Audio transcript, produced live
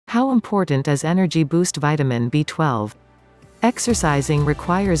How important is energy boost vitamin B12? Exercising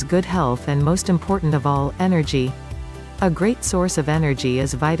requires good health and, most important of all, energy. A great source of energy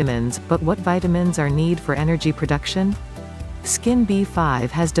is vitamins, but what vitamins are needed for energy production? Skin B5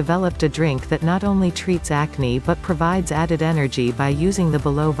 has developed a drink that not only treats acne but provides added energy by using the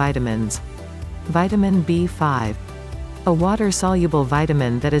below vitamins. Vitamin B5. A water-soluble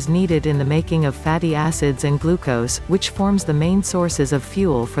vitamin that is needed in the making of fatty acids and glucose, which forms the main sources of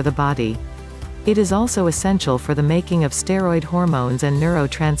fuel for the body. It is also essential for the making of steroid hormones and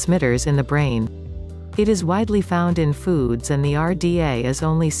neurotransmitters in the brain. It is widely found in foods and the RDA is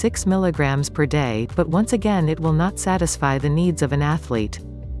only 6 mg per day, but once again it will not satisfy the needs of an athlete.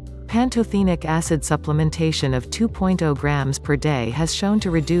 Pantothenic acid supplementation of 2.0 grams per day has shown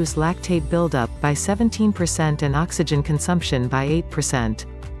to reduce lactate buildup by 17% and oxygen consumption by 8%.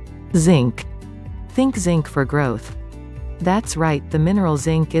 Zinc. Think zinc for growth. That's right, the mineral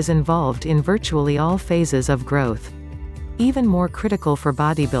zinc is involved in virtually all phases of growth. Even more critical for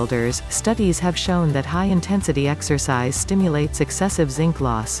bodybuilders, studies have shown that high-intensity exercise stimulates excessive zinc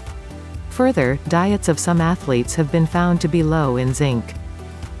loss. Further, diets of some athletes have been found to be low in zinc.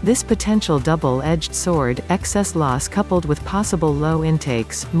 This potential double-edged sword, excess loss coupled with possible low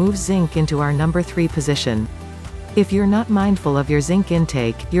intakes, moves zinc into our number 3 position. If you're not mindful of your zinc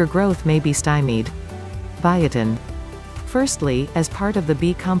intake, your growth may be stymied. Biotin. Firstly, as part of the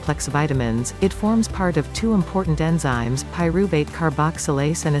B-complex vitamins, it forms part of 2 important enzymes, pyruvate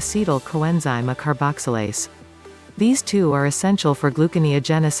carboxylase and acetyl coenzyme A carboxylase. These 2 are essential for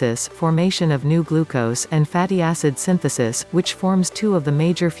gluconeogenesis, formation of new glucose, and fatty acid synthesis, which forms 2 of the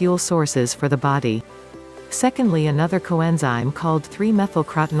major fuel sources for the body. Secondly, another coenzyme called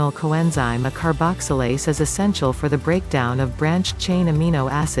 3-methylcrotonol coenzyme A carboxylase is essential for the breakdown of branched-chain amino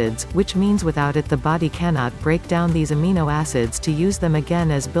acids, which means without it the body cannot break down these amino acids to use them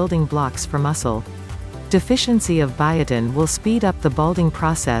again as building blocks for muscle. Deficiency of biotin will speed up the balding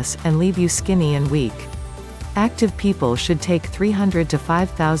process, and leave you skinny and weak. Active people should take 300 to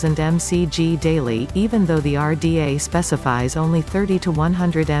 5,000 mcg daily, even though the RDA specifies only 30 to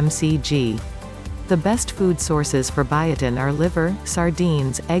 100 mcg. The best food sources for biotin are liver,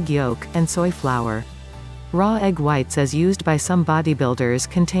 sardines, egg yolk, and soy flour. Raw egg whites as used by some bodybuilders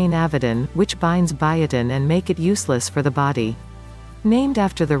contain avidin, which binds biotin and make it useless for the body. Named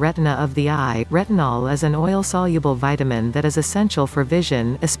after the retina of the eye, retinol is an oil-soluble vitamin that is essential for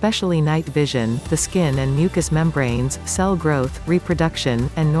vision, especially night vision, the skin and mucous membranes, cell growth, reproduction,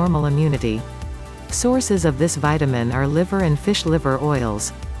 and normal immunity. Sources of this vitamin are liver and fish liver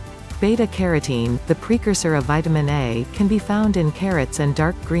oils. Beta-carotene, the precursor of vitamin A, can be found in carrots and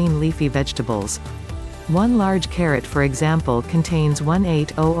dark green leafy vegetables. One large carrot, for example, contains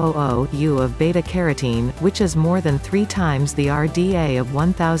 18000 U of beta-carotene, which is more than 3 times the RDA of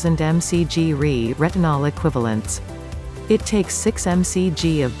 1000 mcg retinol equivalents. It takes 6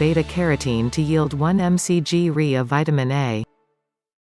 mcg of beta-carotene to yield 1 mcg of vitamin A.